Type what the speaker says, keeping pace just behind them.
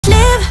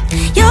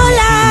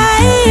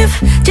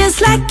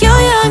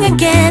wrong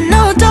again.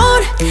 No,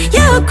 don't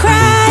you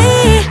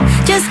cry,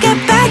 just get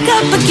back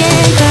up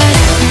again. Cause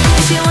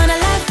if you wanna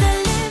laugh,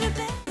 then live it,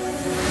 baby.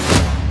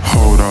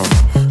 Hold up,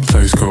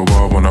 place go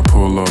wild when I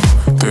pull up.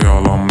 They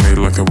all on me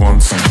like they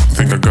want some.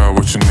 Think I got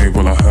what you need,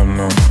 well I have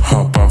none.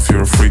 Hop off,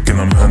 you're a freak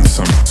and I'm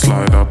handsome.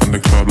 Slide up in the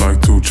club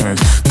like 2 chains.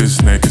 This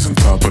snake is on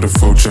top of the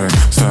food chain.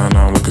 Stand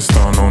out like a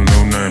star, no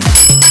new name.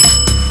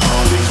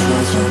 All these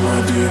words in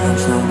my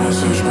DMs, no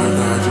message back,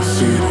 I just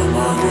see them.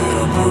 I get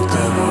them hooked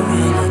and I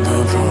reel it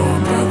down, throw them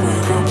back, we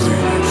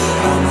complete it.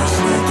 I'm a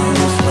snake on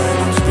this lane,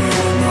 I'm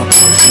speeding up,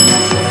 pushing the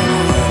train.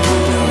 I'm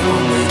landing down,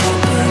 don't make no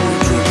pain, we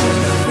dripping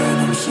in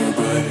venom, so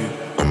baby,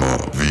 I'm a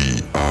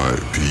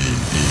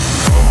V-I-P-E.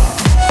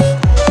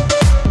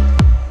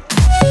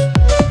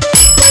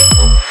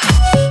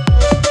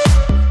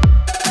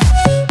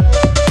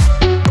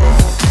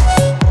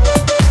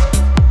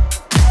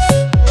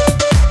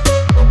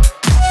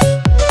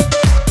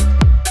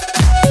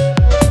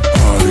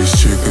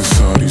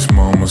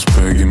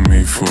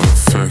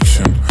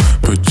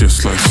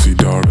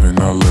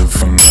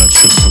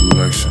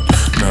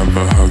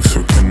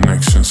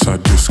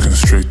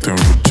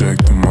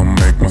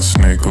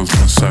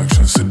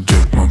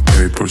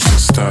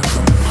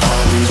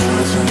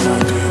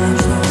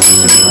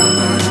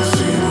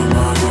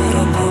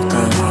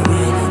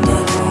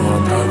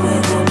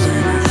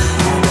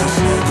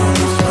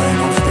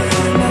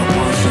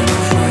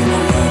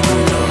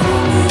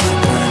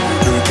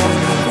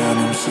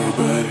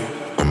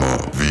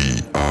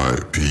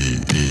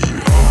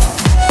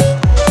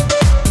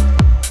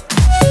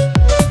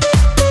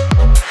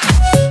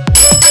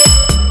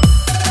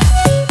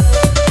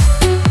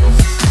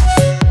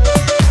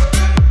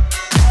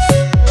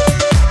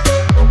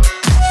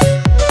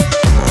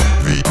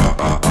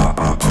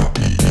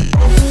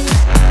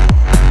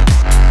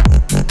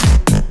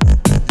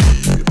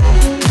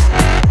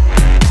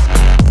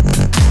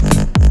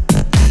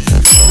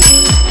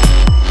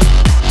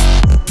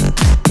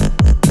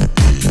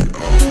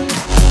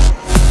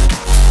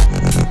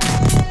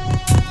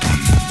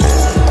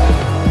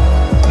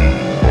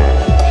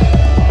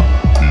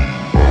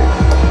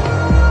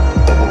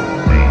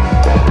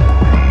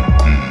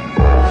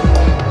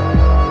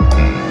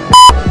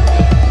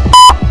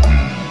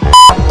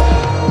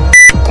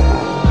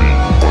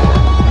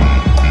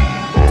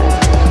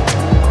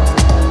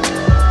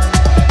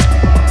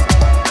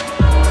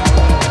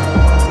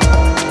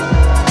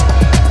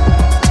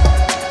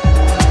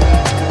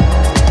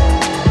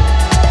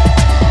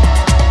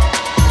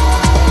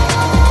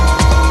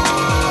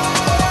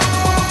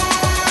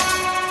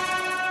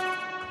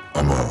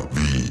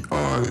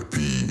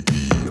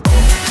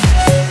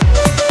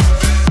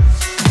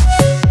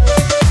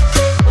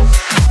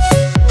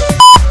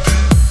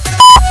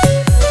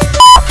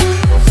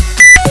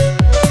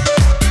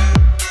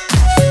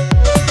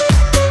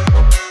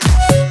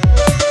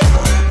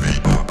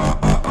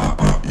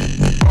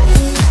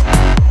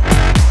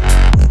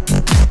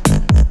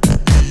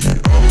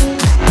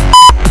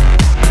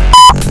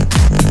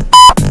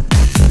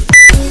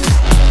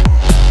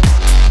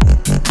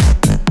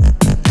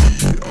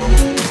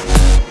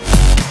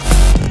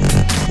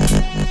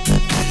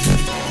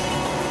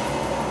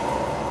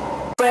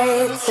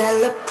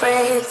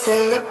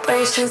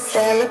 Celebration,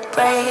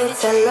 celebrate,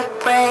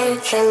 celebrate,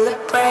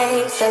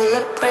 celebrate,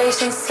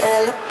 celebration,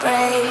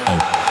 celebrate.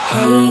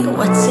 Hey,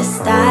 what's your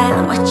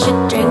style? What you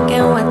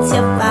drinking? What's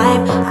your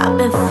vibe? I've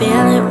been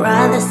feeling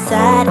rather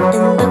sad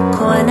in the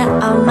corner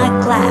of my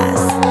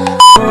glass.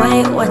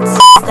 Boy, what's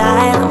your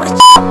style? What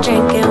you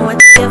drinking?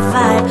 What's your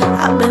vibe?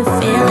 I've been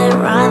feeling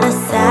rather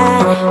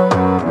sad.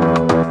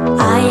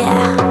 Oh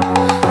yeah.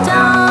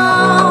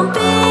 Don't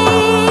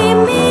be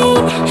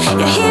mean.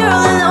 You're here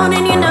all alone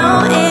and you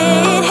know it.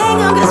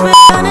 We're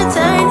gonna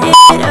turn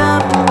it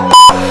up.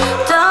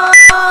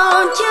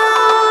 Don't you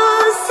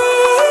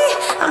see?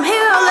 I'm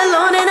here all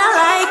alone and I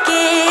like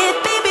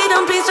it. Baby,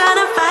 don't please try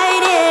to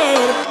fight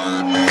it.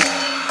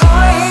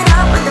 Pour it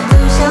up with the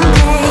blue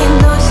champagne,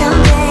 blue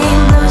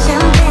champagne, blue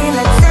champagne.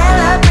 Let's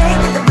celebrate.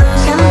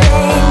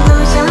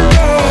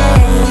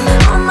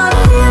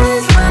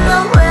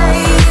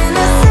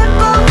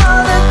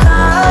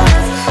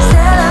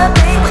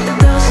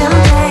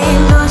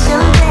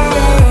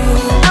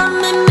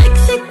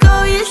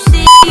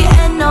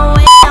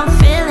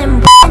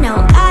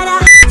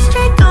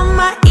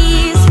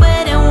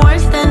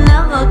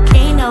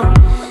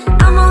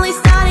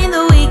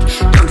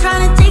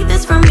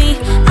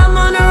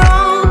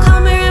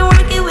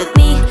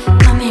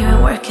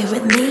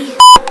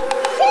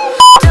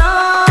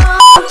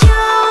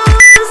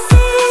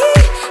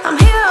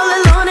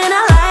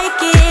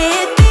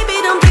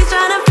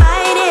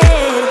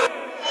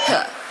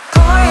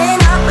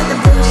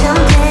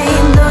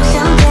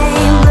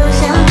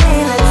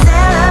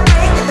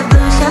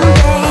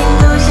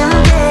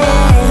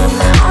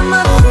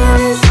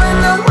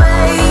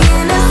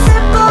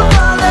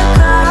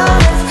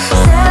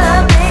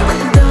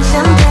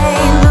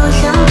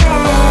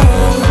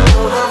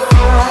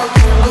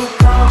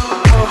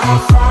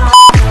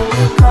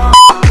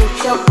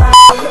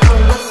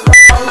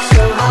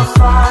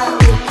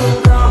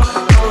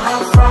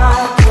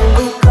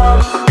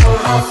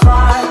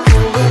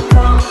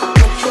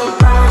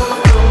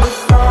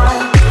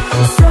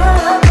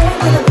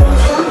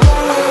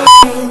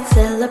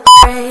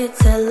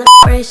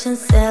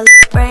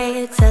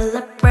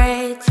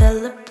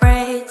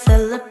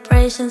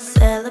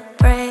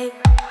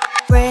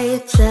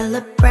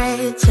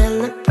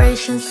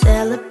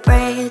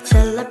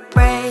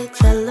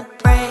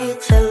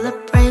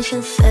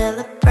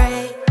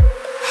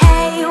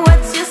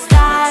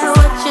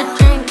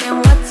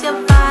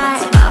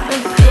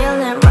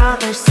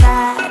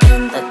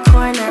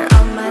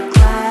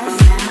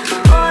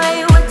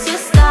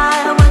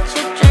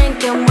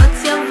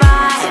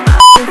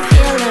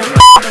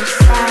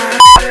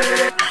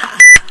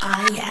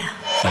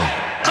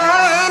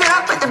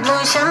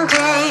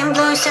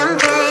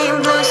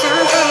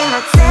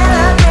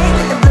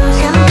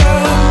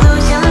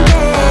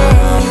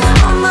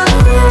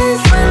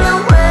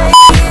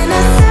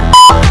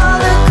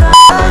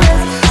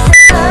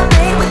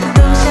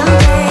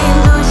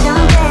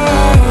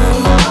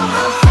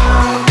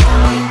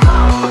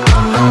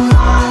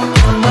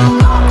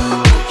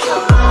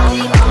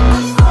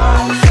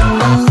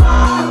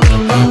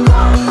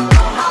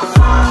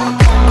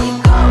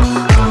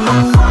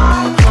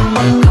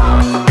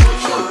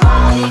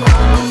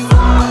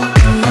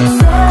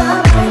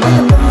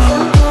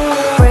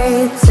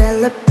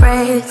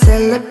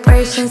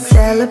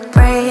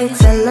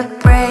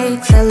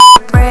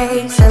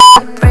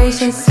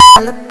 celebration,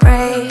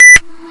 celebrate.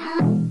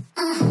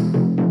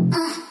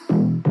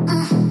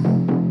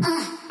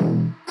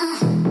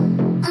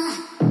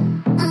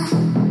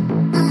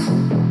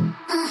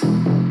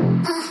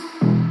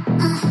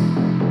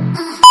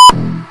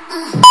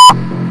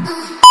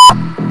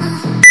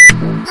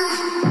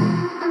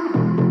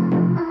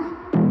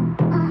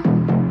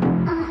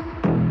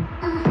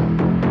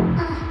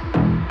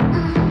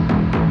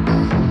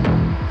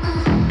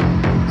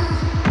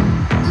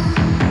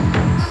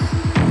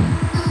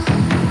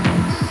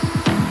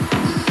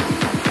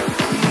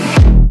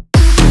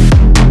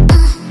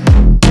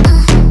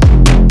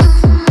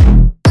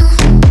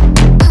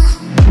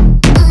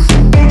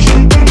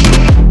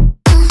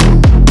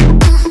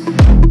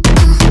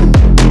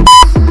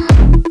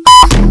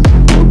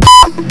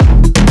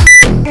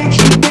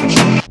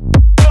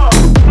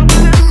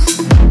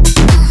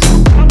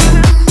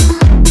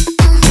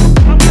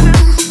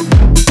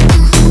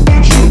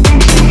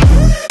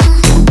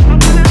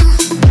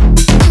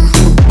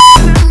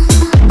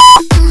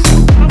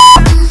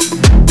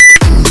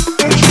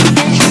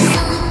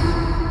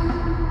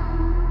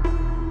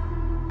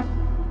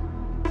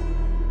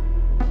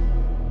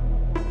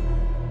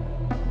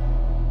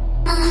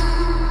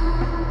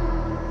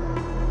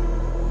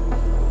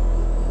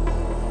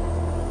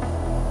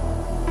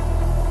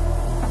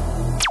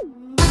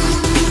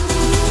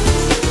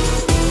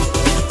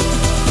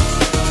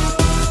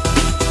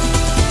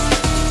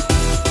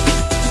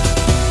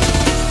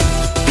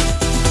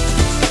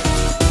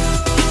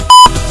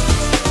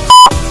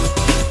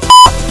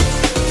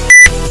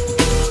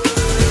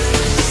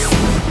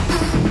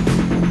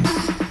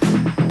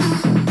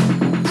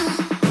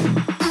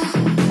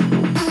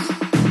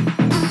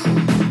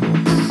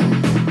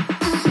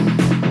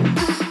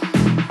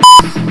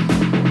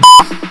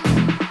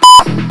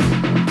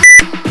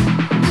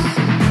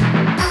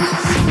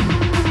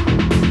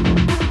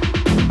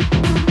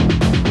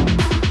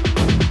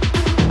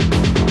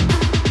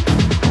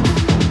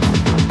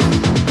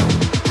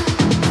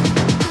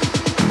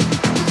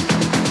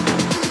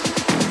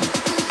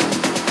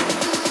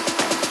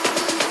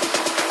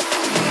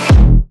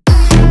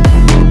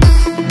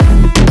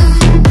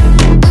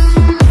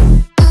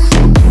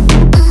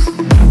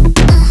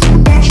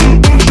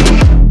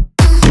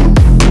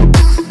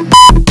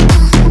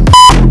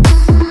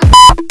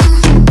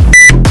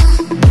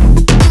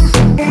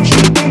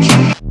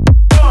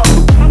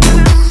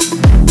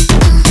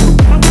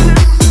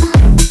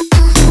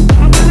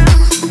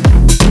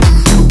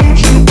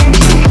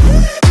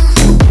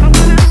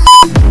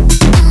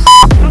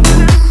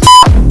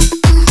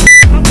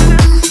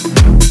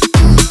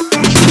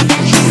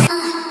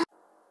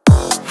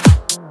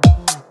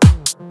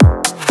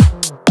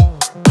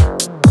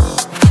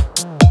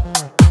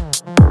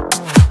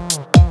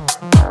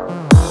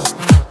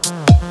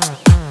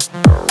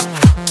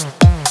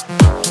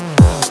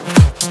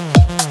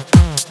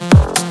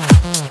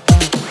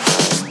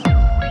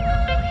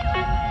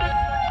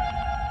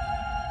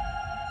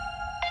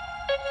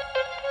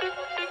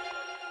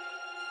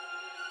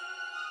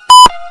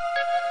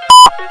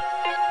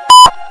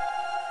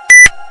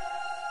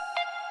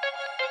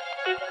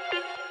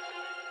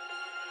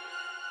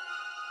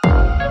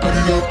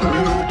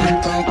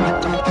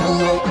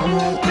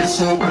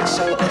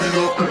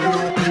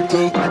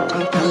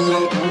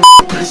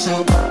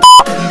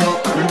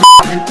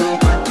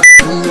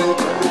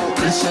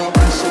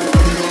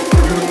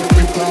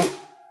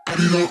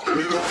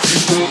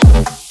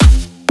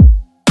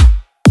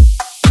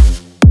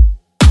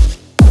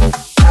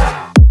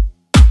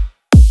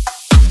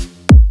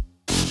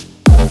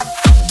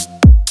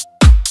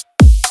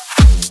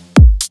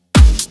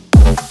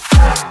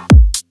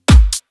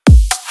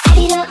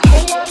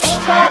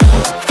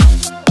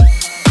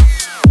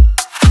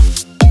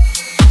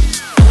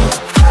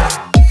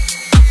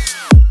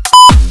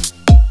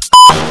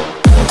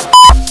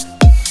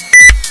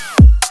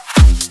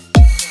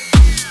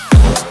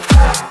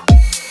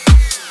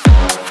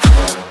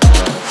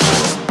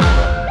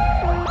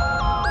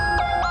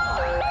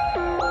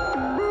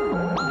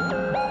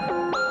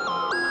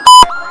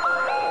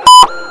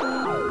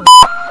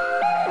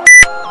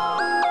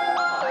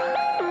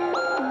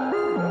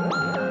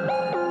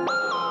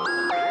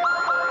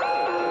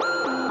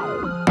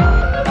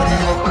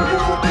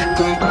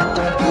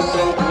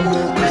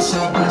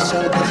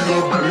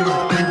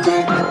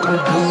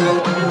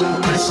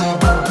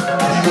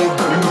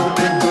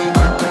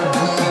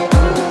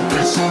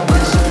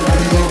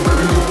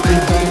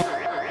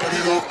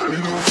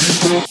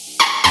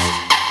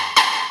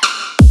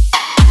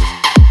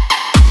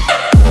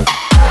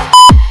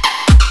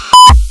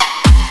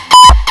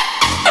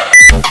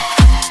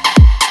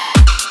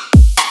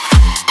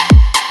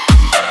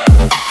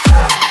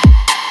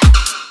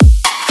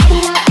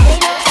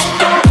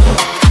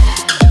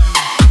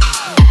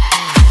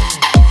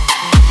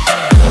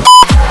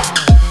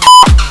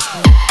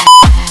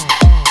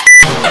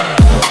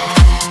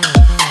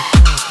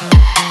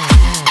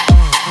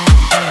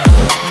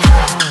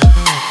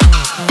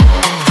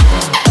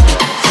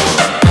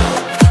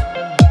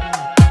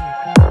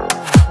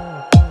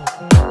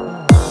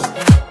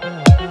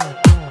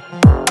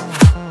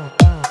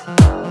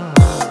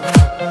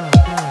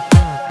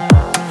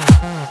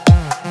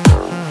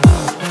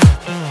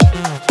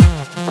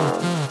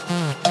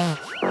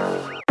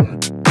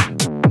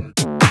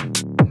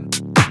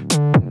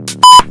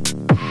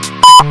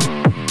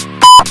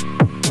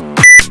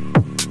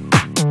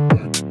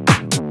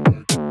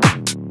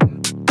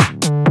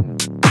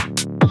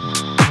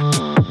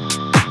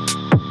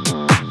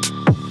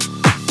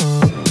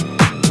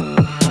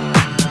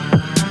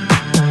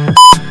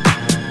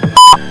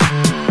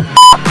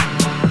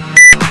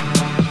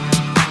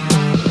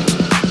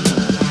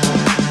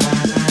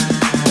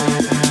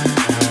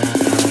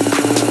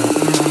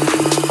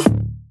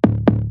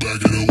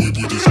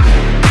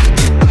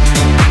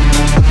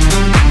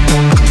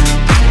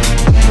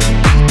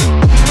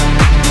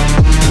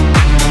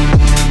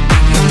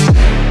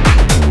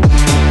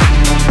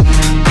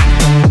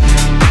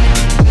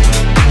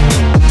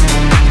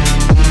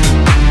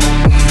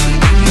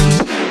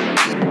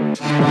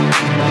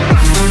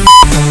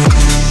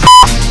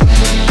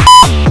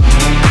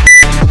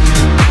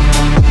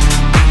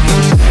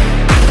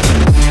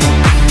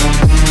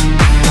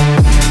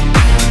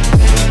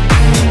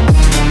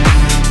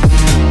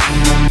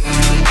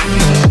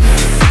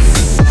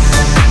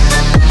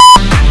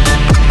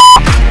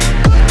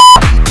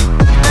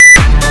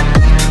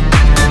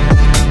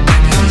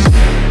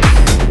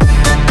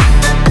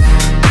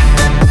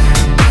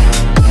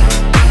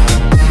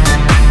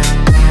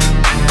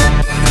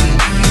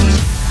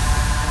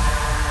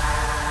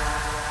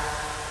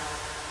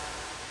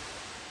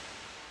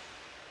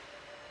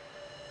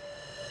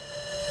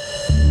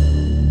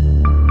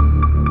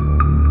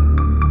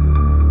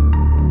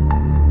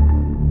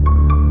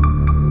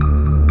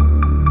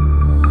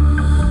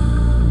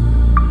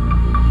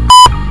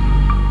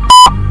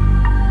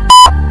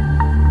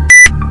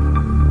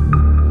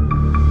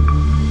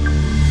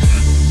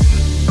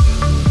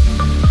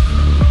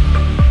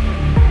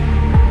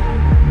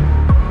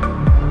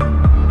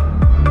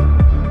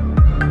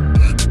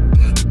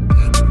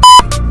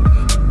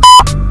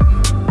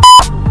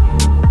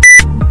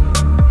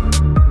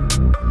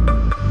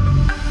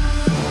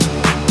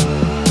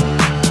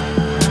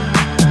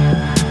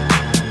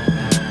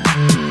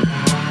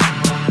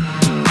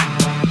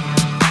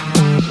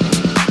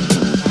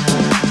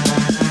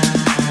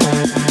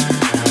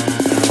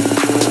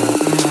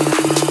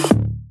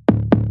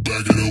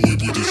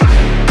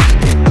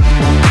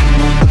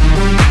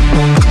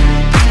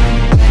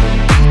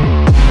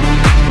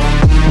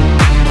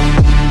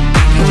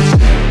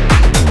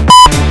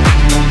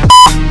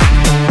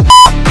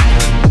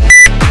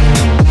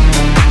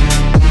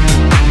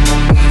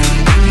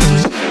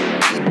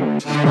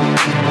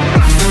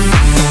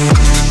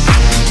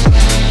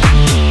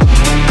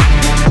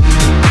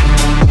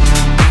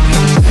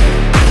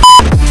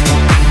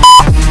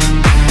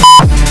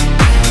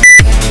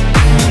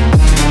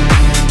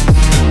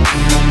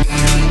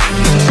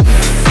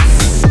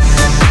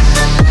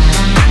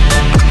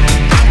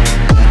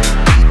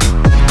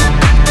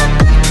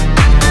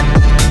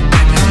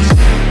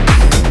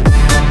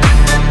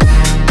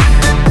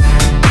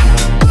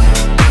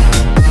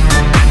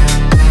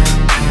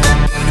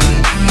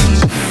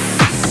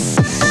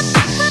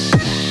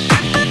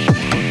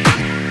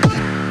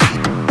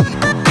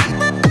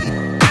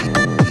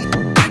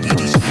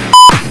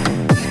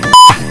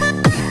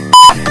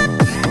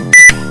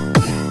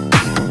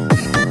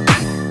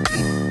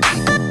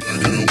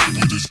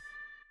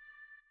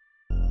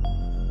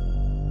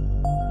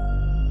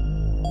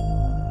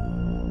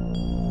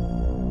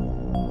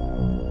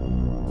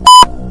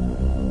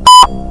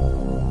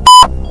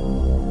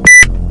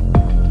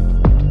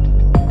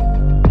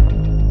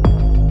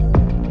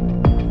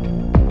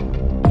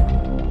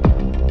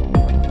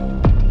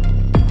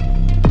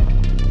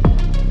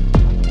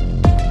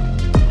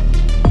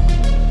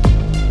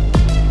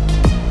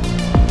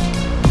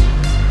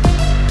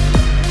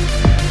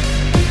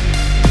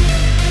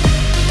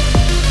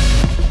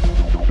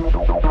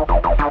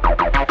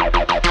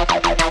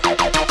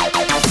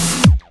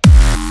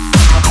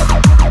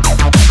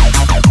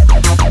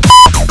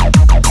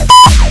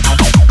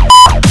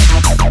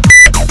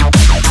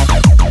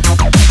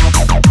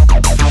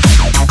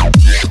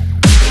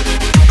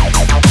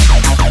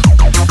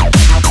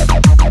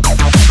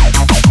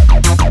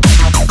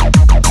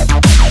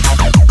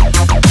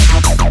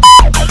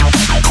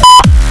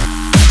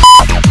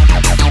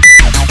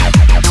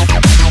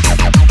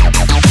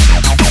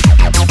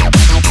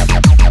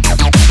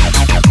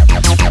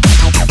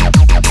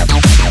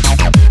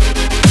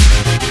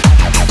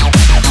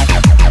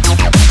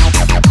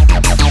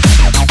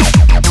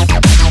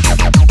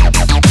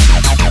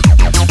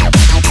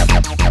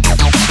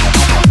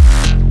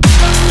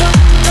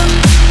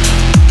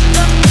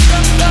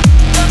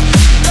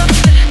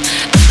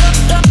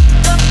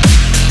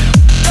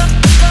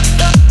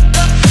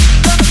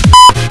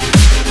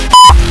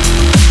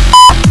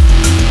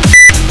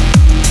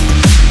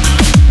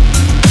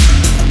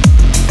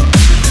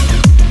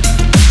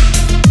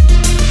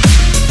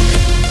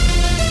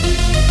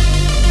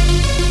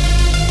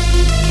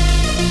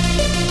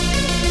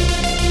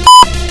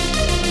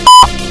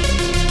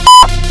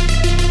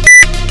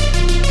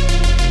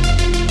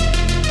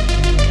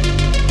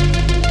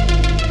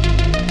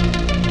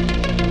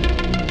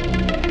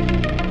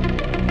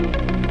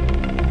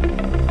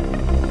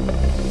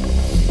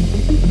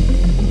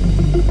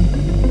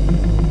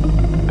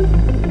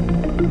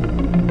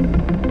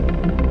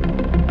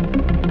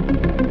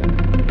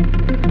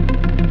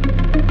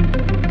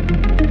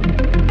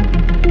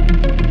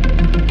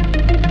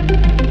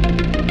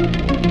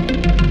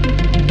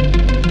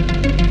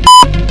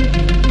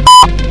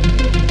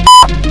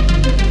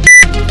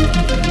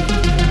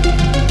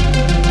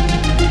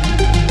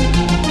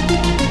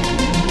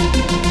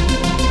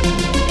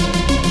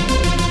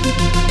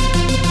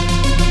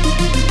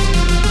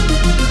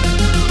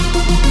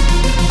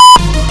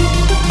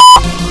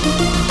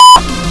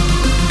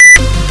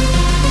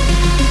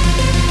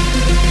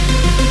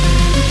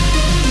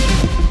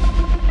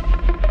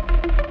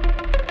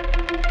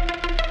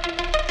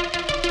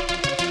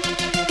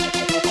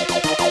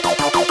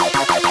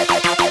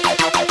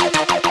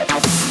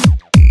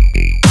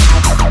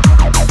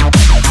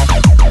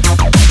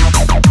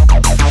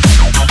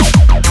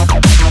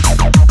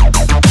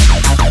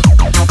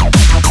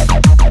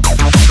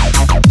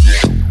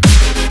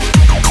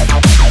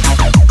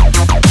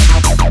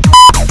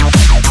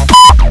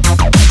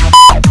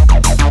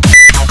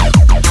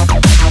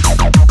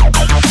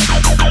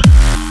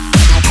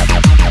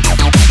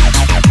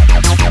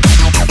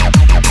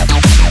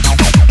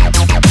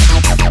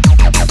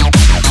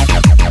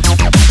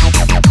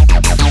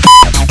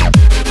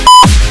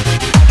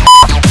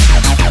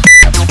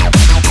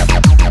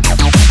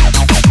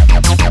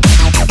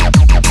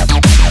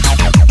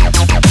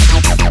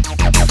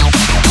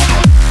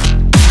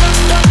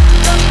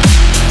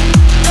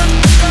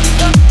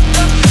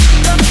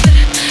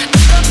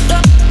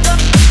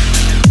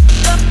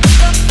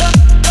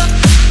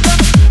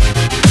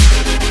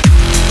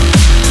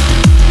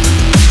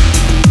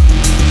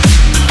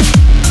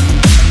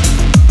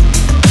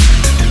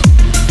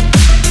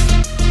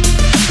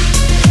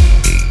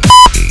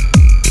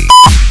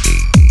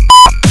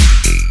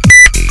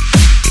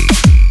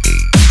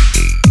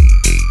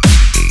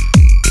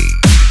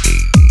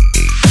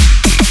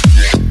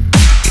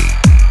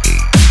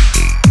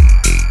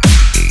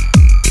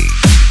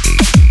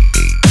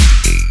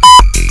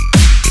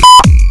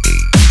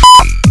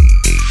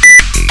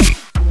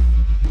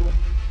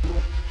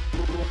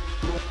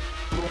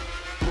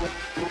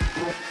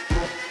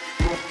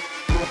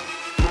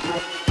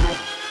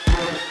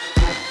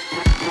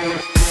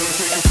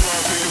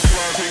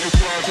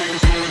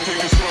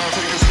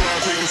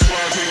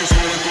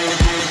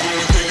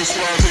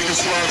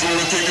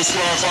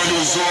 squats on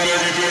your zone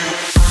every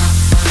day.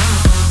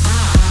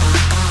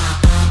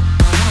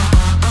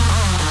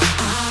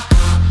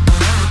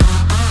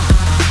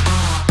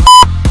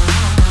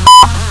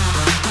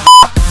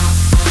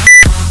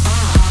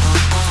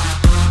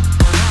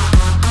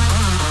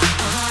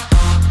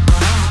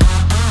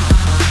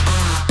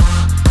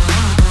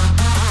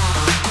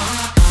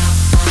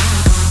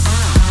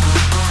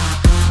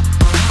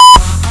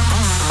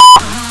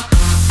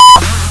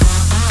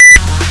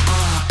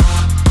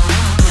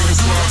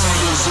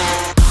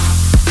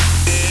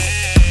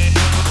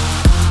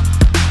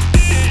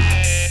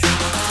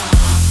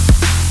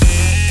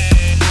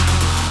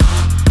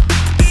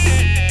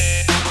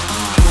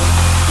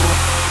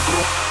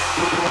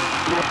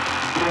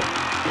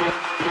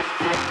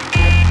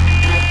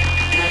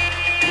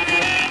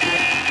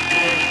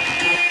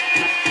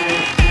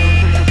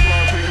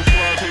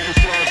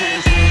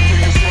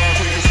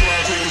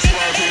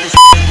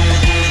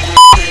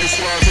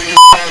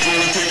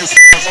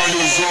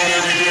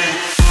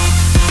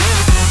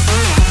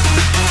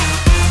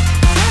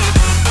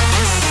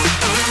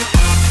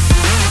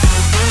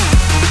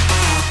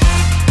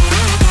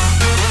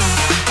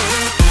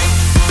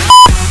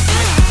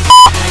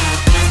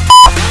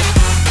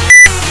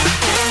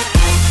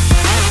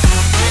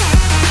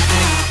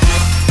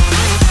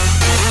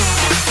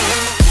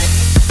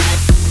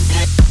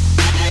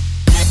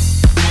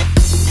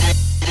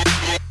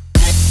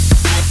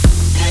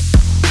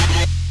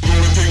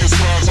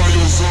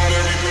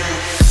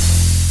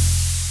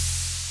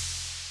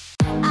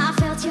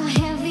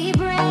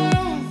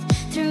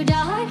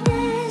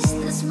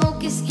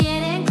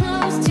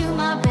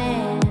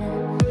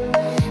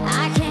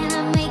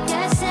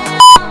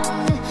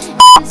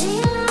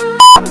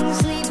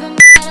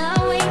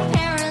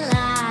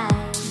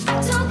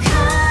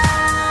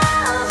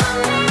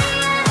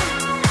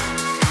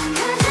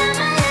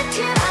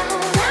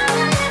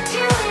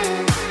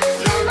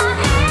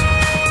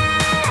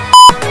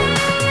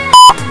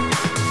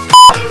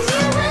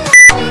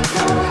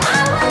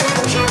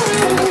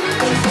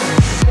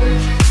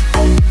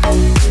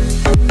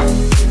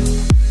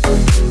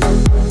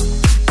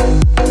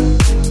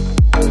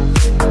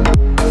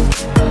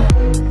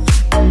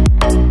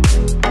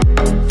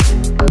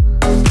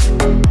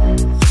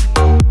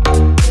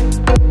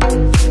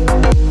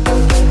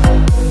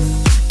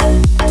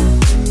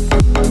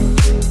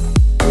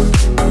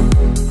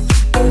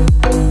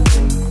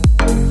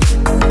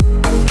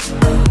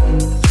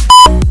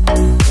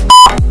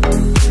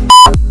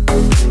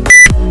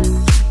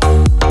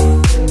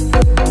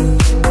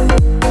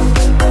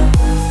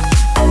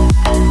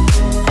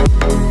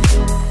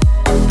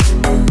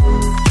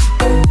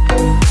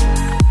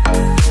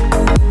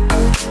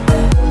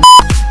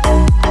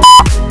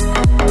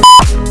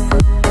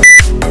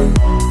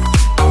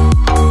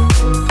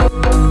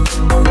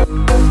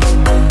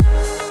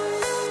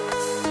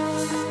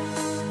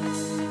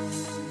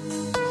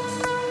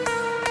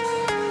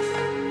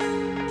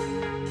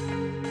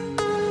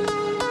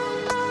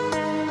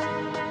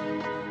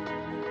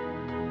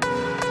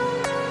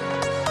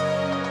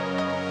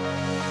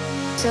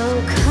 So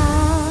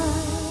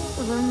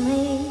cover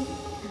me,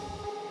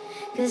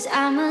 'cause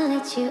I'ma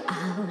let you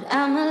out,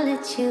 I'ma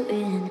let you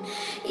in.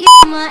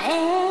 You're my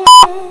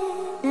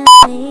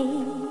enemy.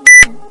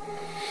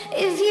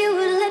 If you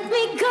would let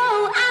me go,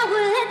 I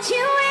will let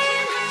you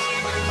in.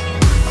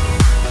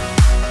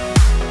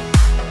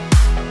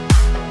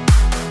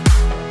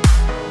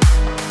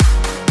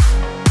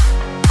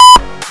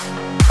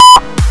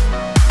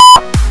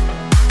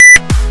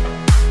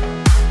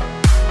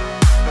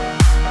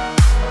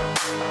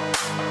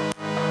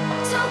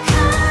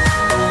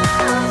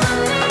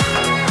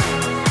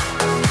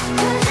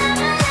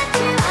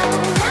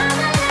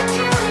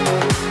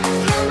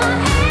 You're my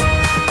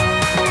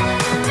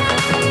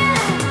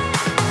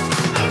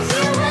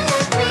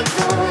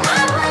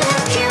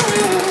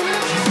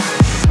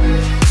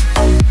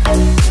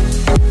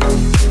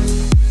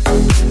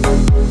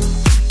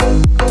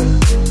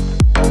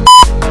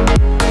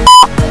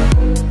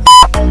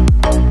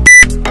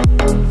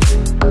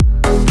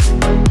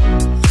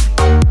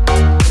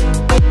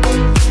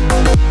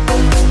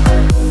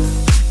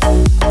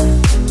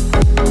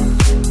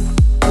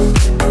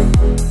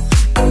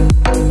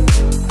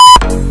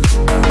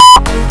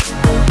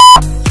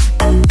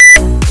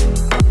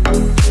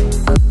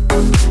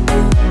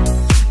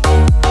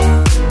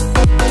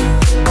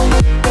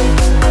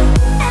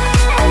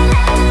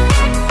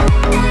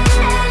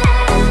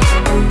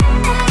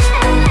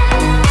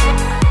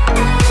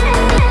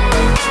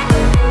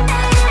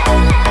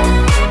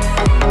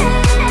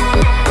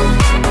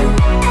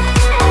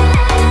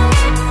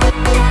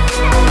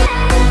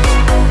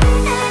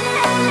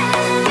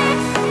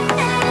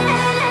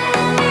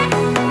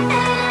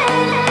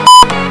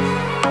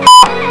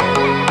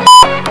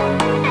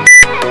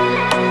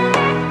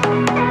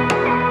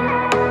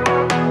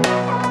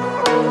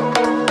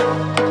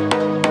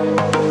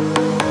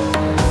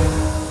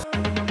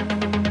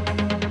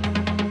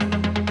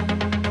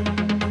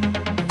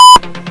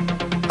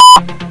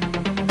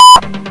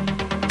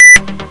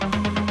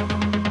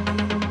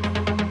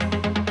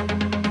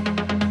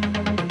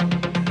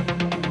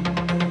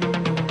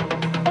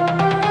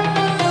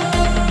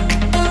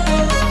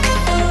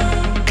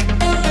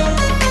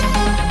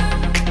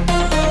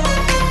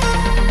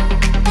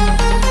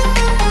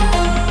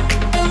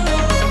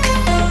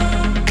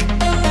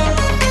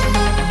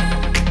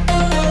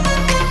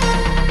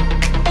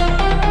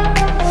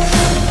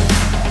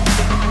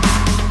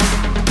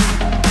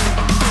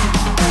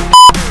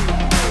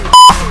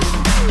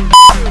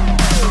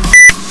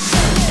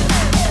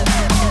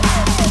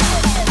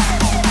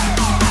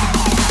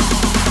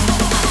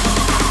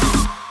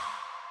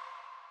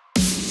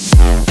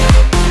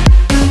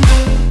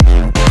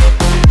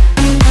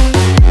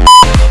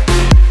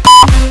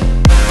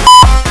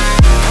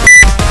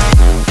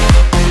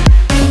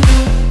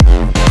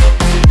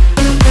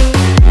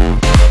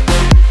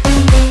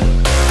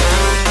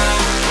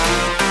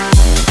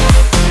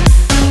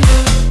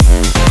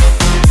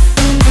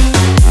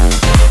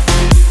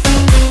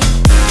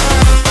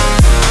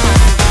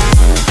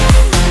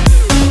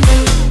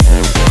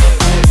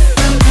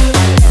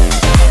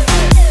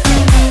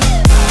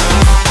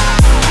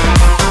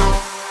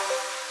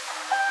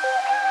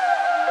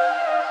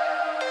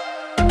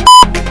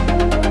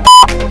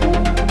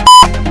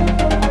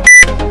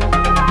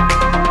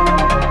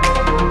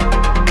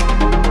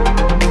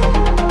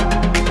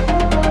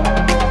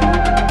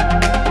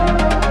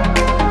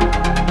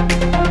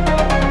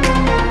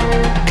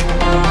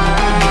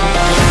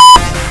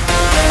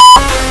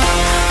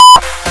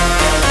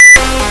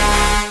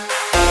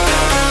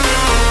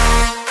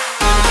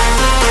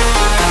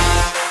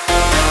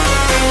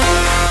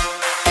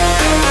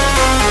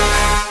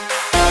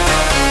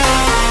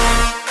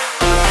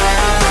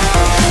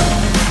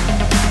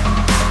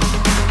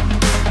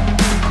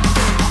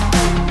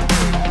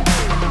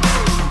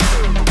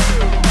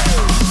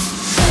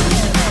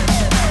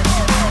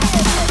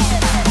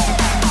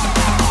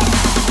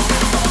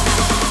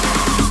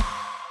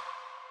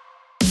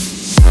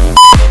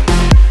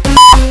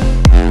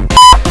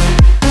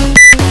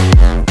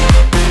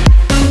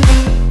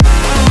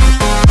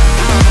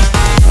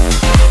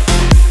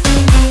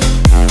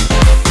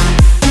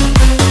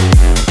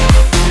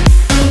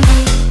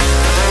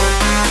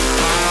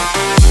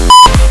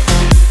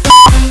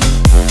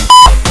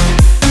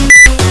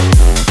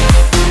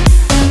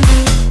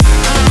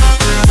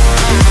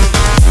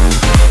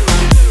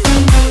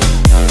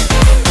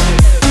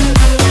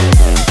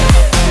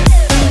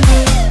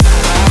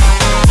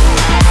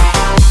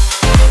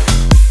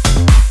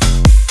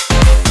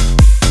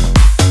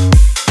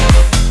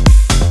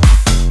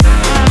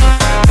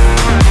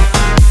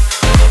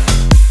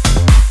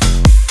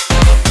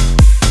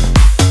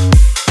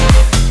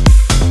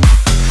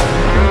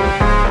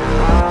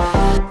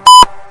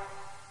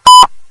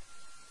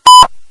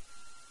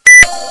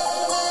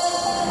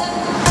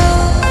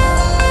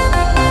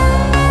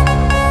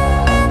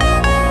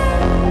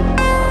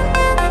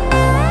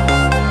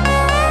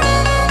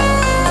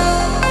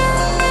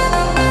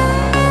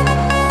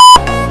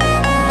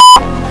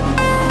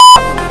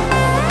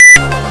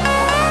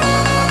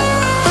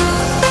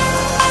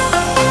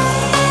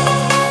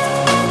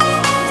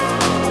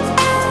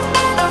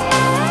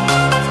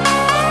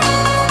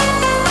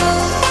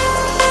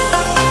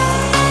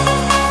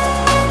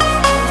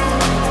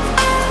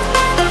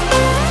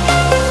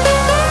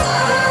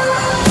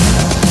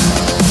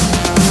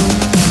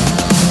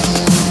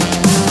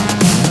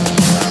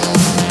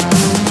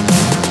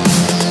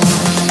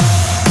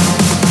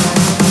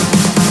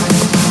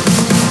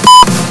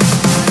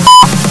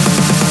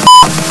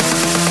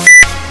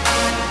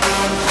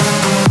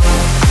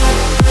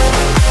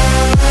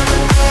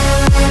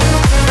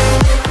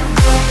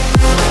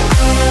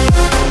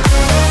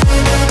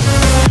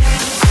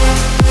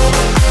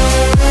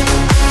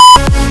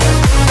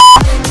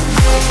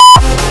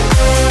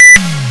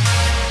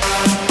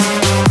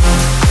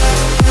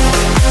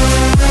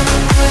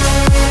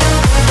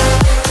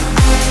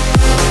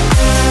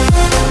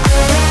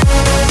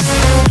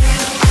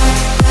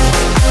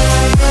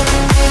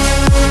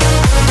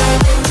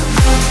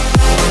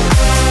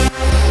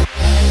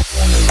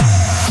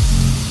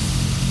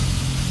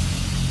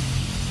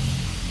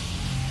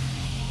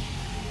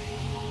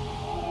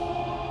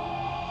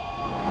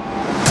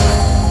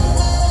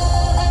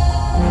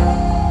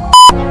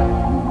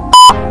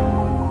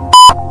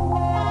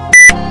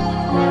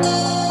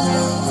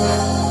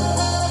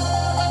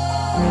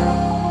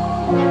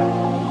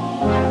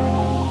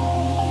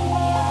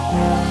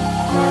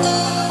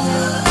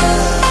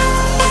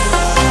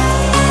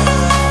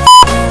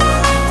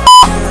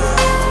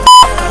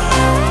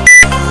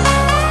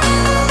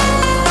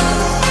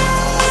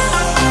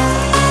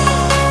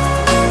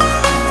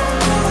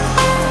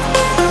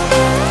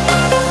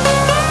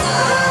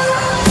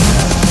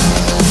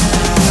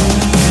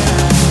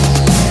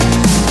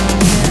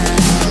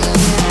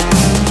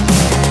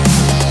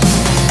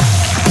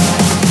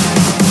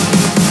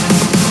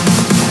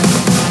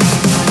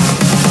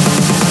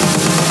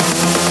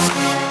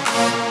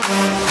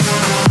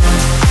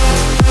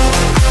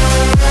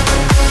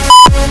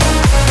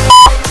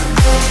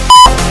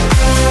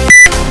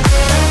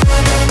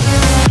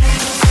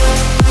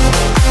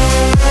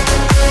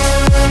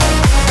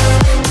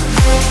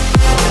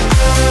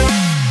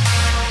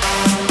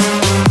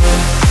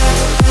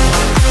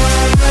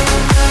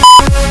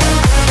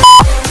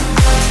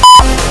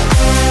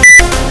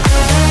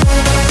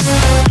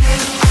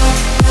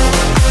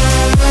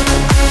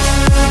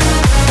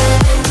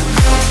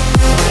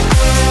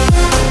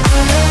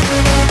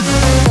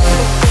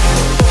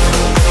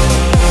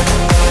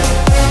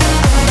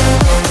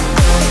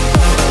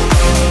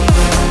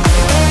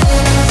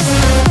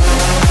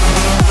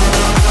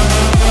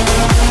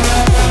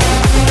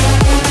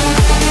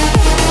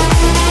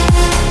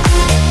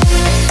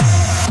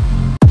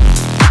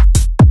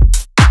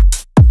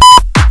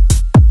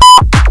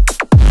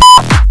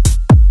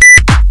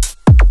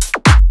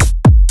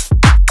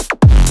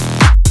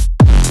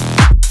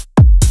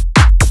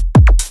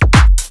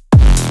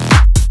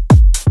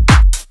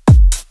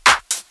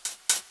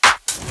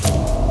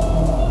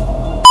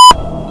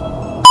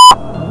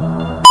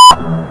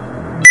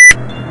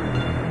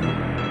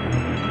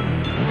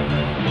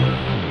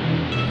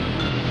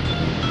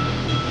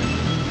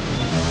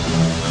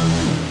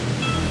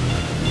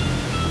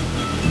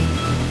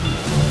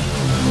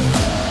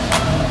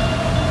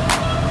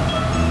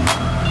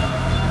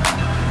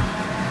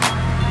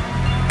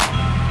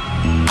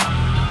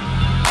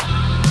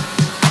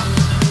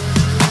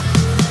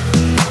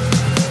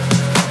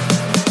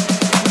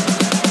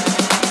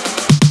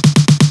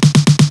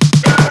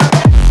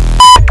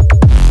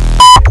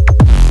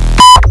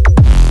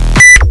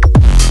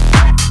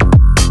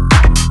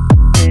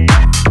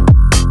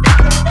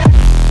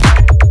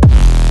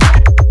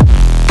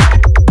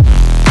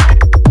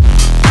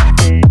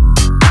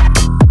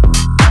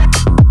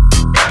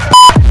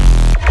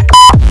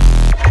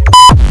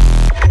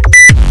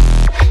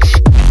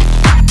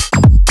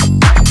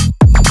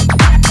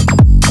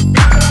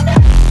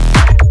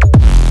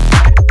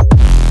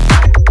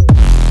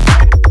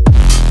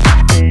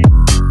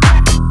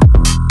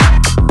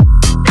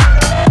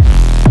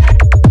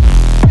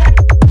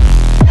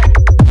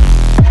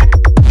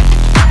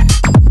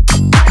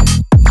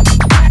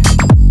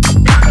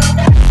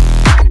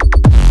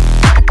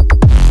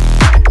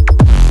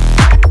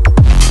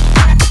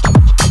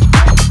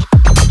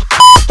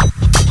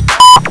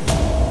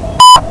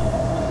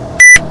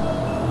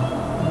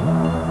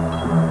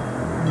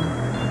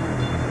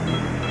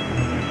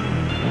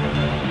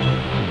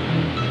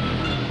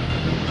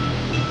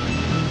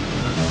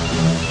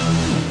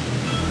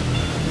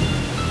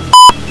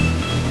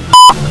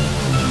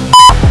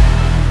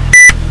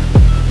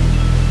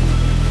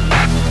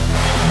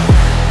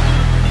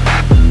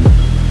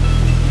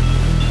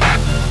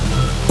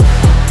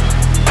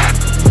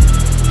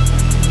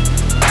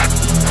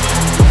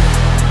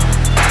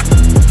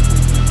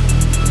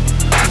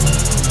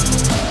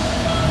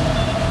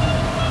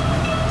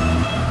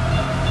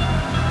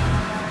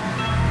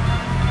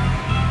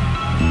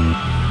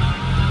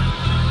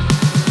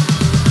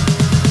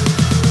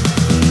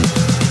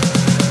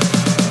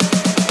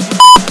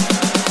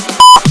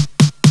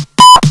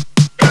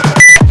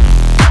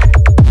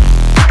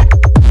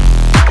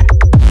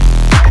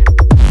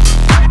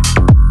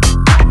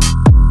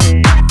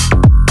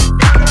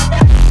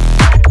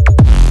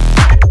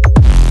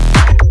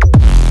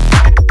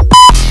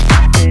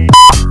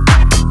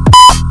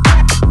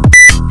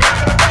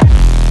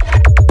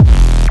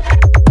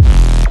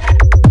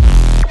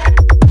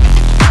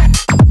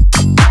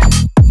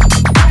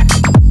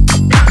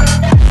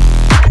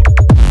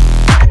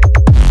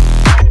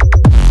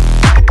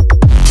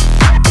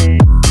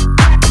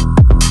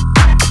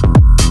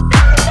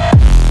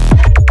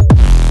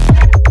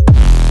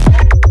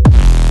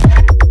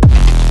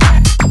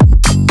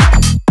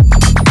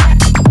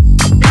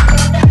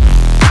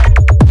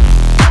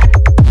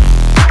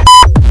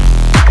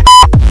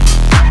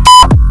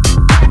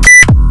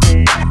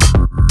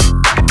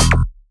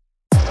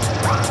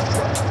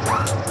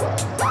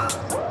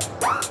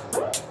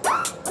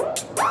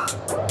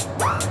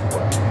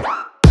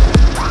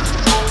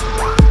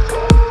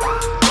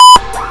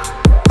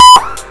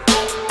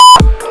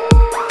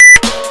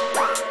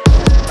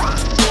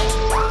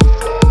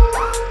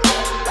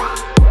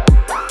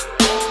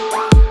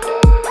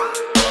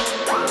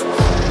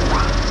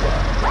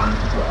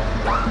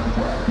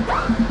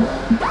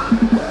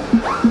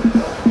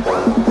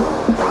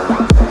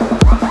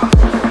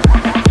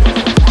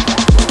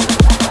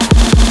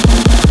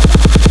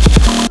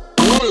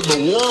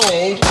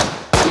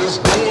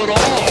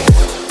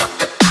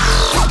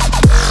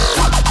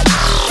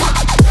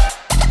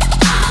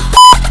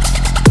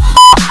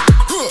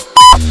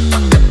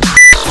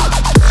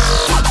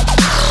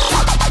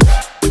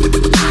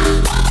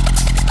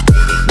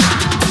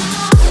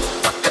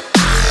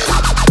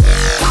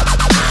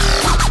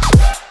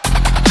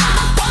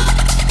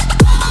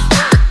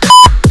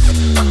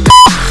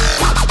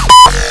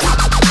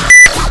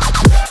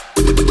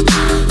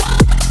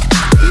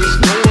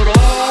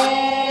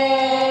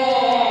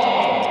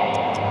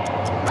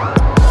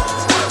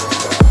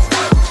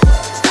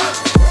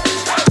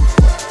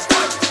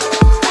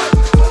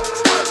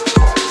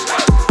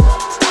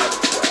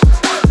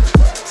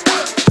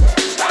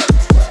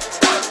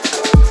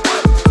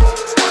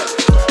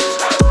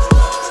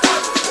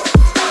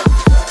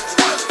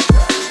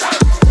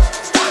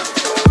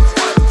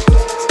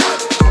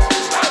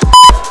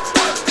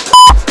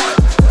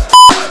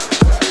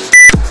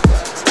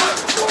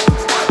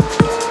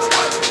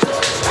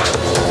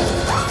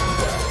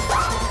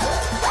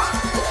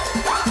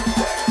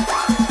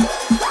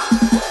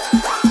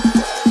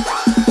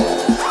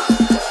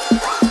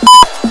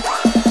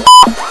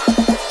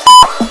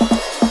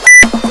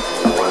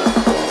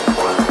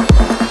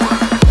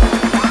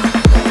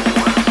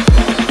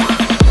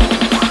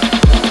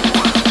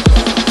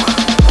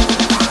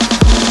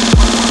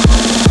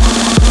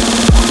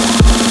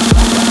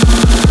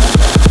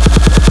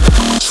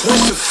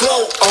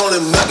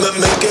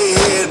make a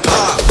head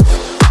pop.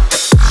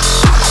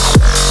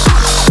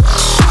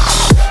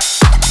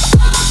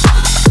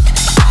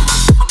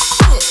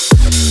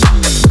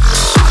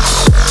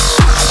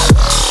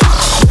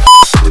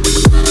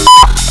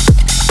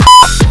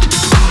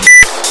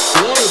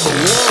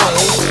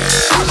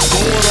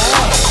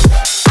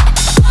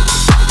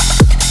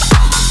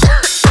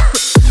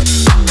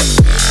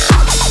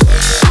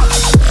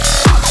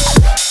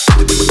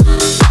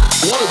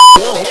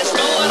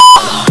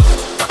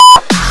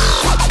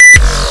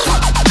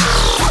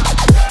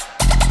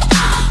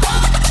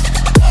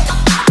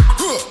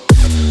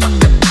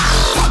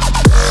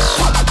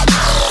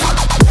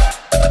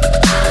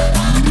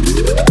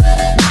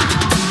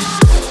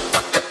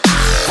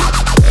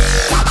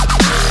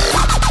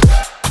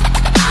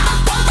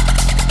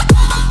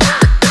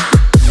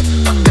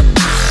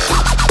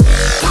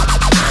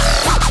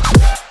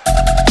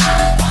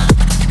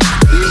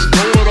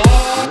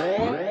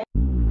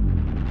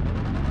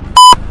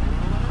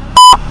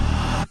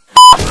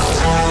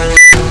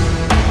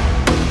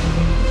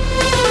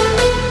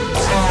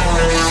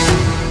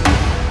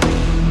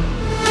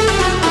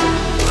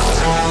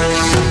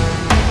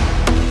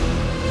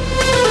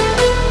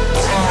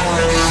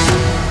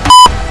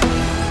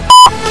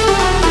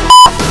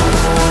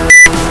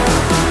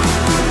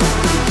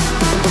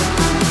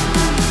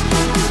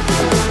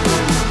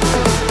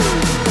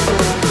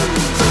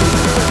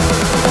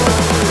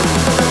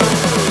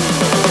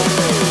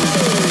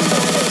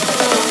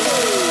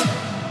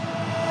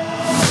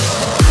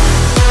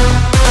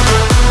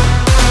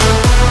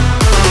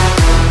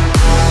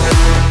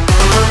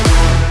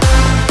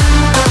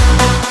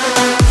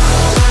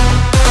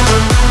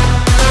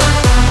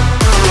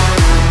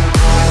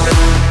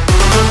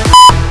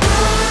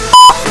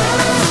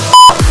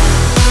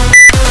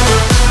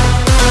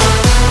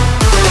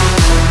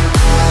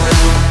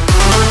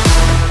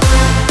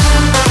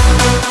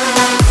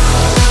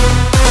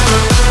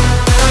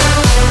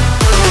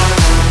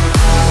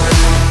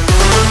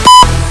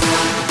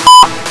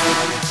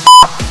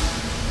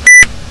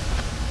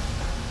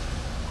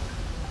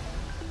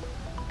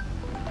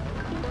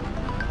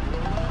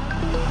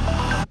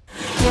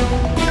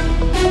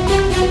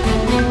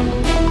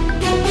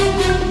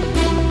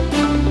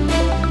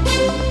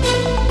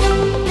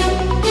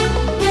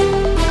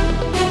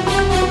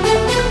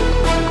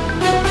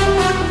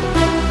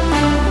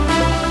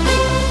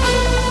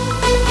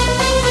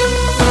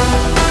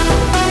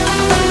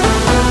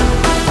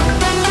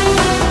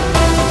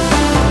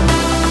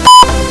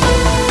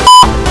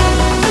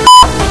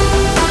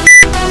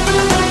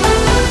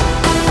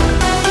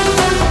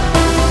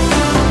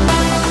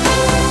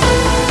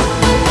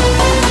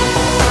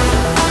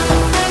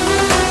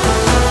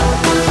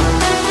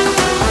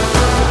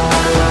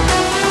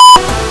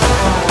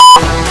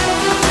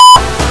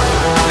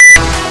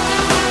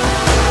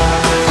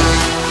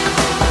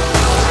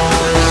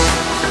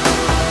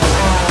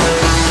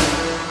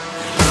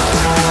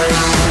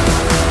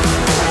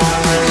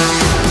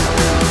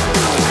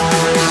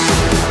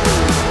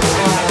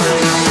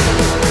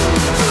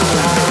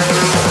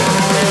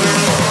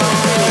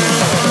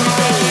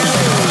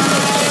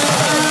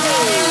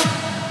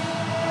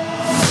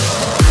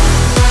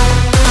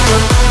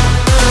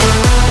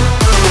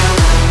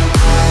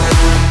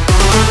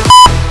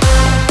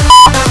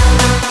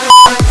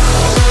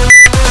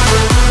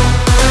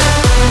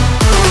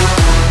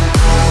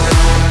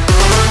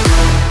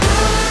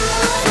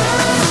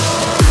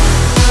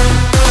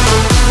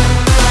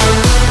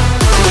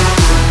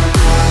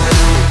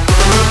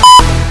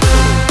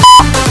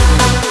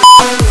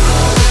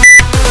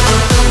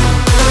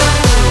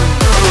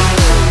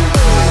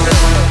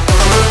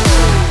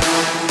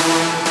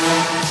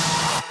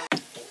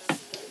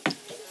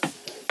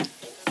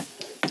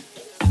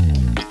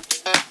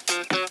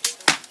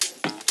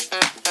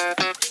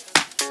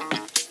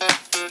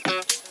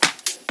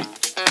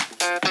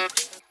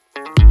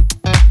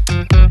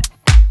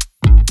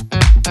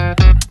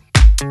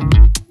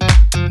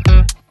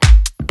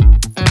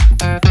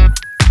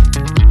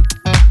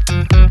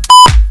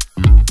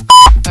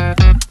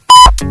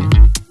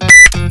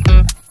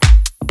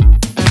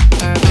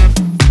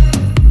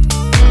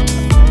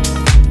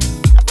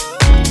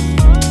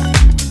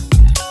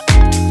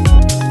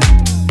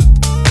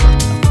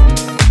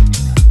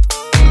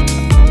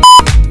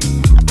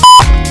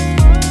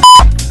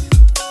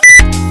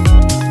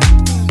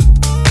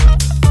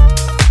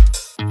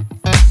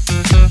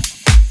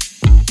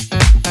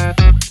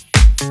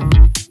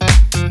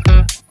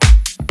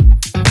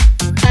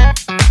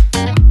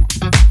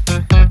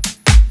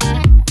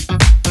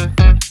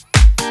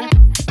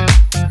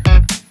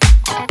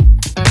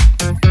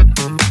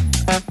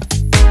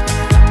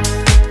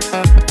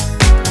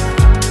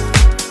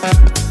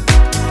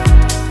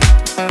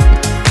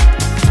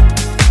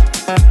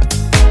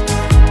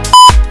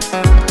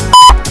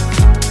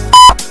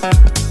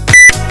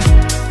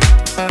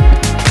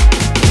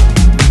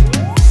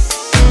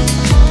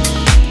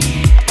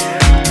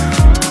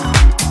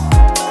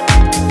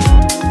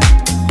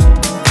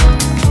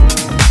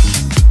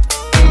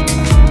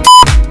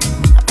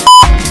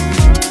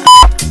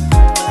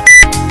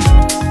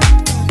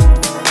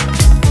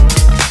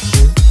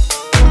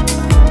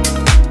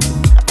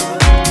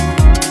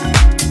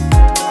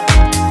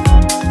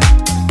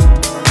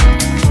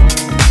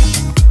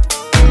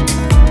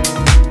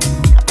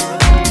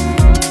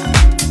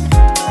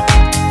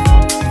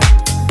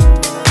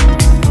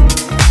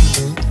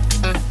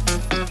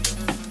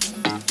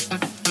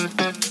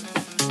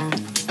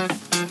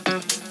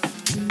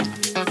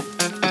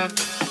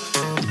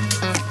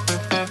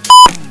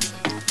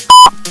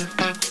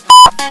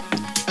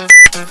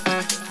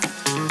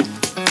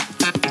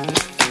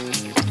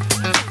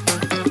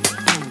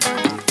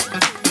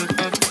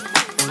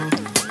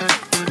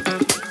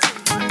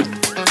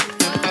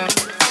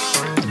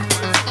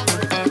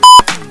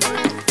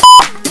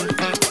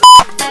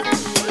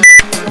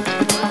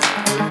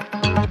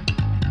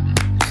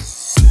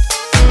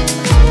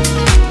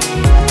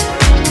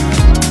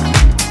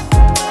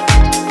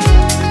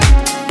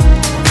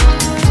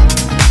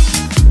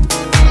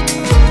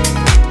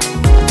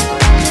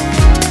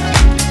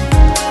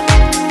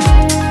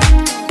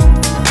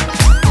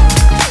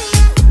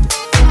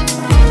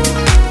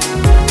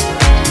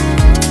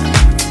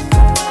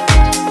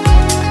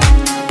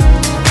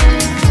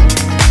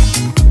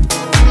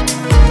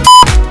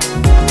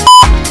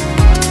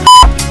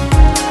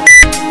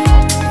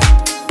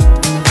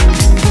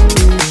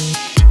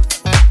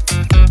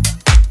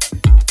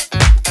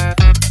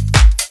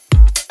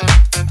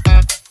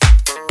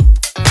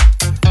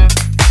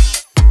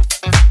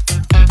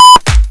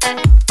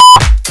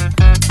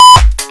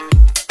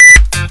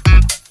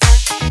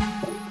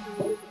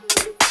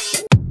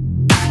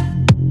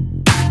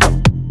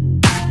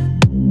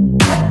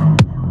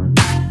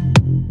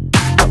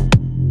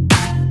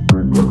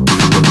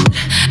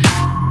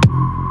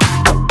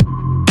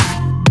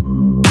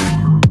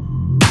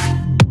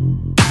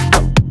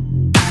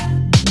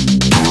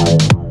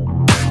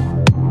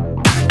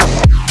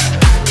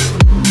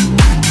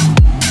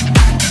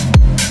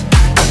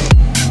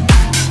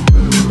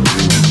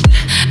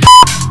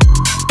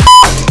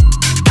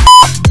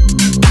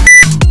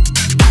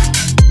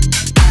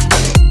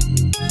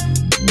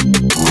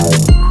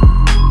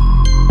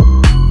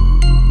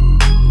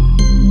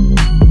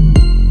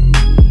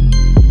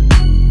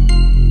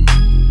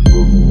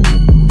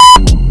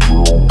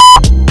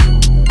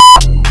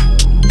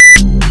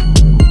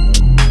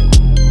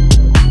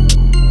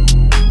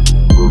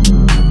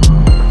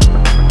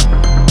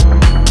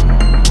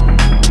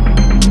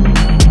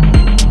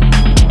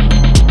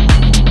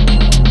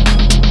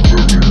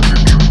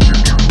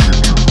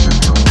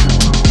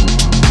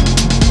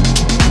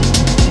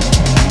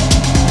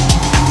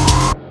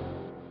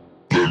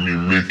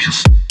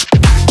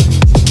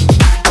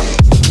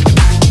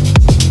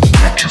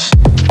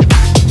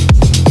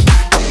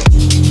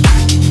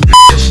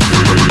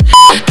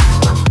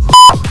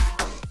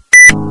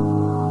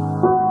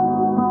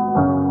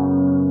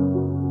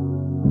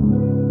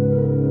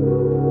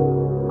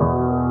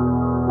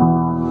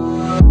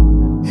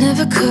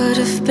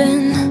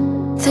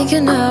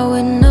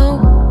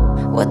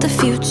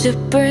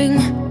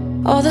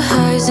 all the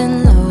highs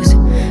and lows.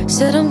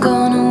 Said I'm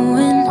gonna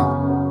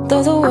win,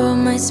 though the world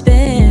might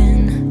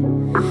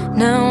spin.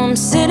 Now I'm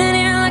sitting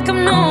here like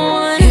I'm no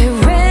one.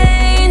 It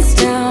rains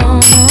down on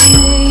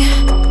me,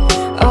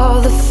 all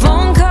the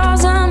phone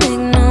calls I'm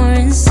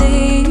ignoring.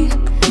 See,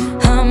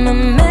 I'm a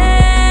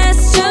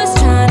mess, just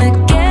trying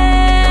to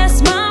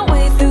guess my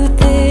way through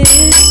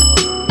this.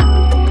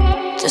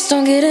 Just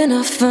don't get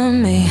enough of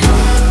me.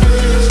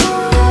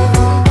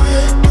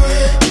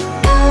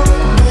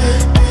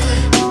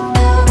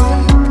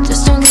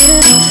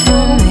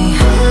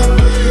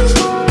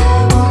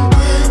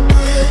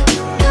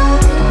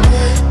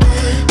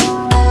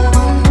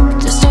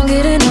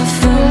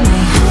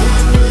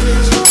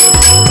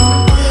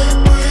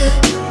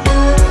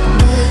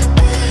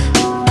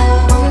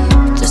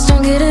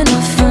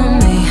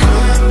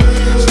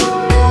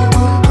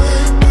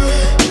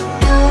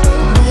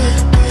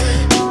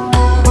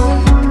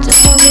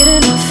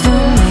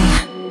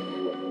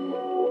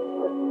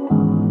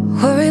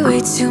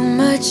 Too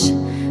much,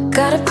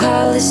 got a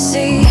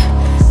policy.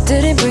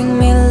 Didn't bring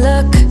me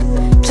luck,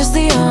 just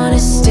the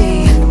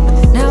honesty.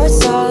 Now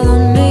it's all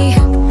on me,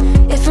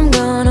 if I'm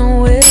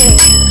gonna win.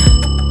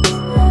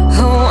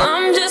 Oh,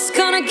 I'm just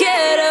gonna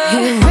get up.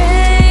 It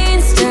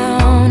rains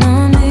down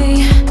on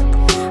me,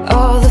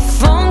 all the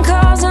phone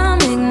calls I'm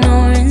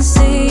ignoring.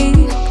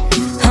 See,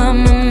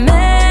 I'm a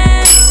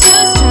mess,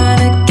 just trying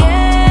to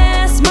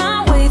guess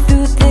my way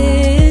through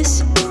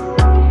this.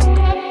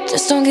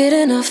 Just don't get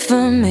enough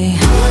of me.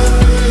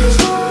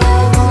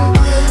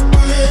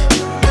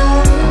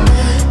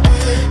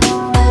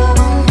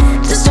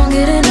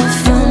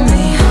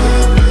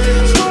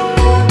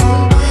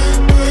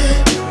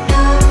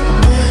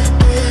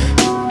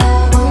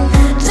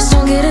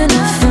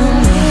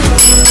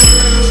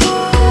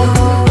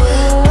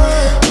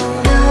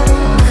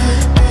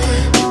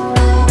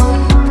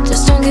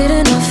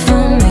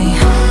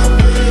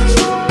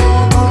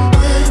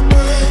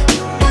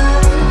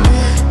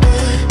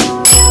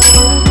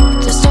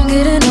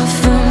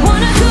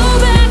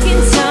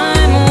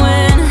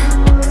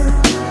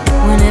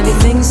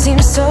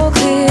 Seems so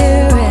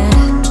clear,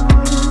 and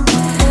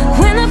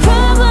when the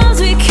problems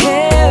we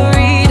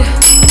carried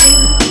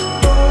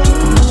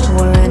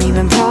weren't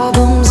even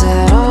problems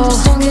at all.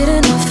 Just don't get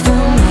enough of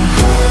me.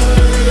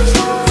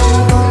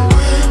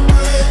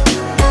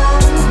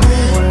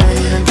 Weren't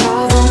even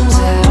problems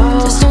at all.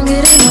 Just don't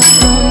get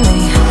enough of me.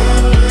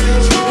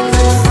 Weren't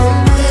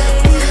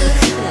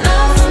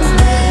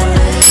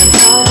even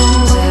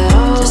problems at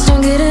all. Just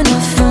don't get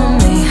enough of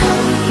me.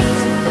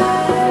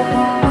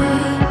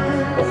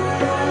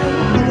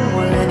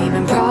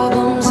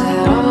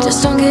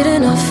 Just don't get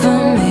enough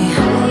of me.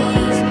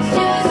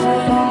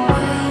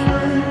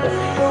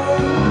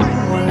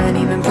 Weren't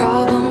even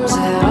problems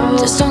at all.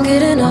 Just don't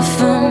get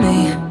enough of me.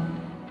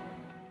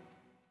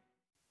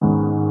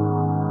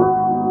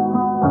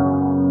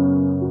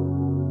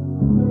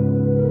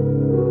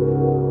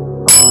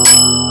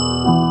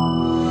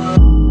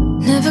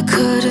 Never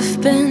could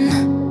have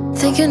been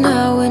thinking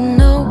I would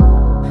know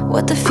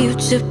what the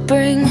future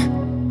bring.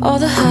 All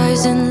the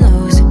highs and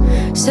lows.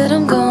 Said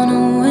I'm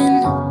gonna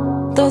win,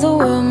 though the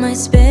world might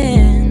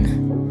spin.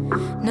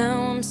 Now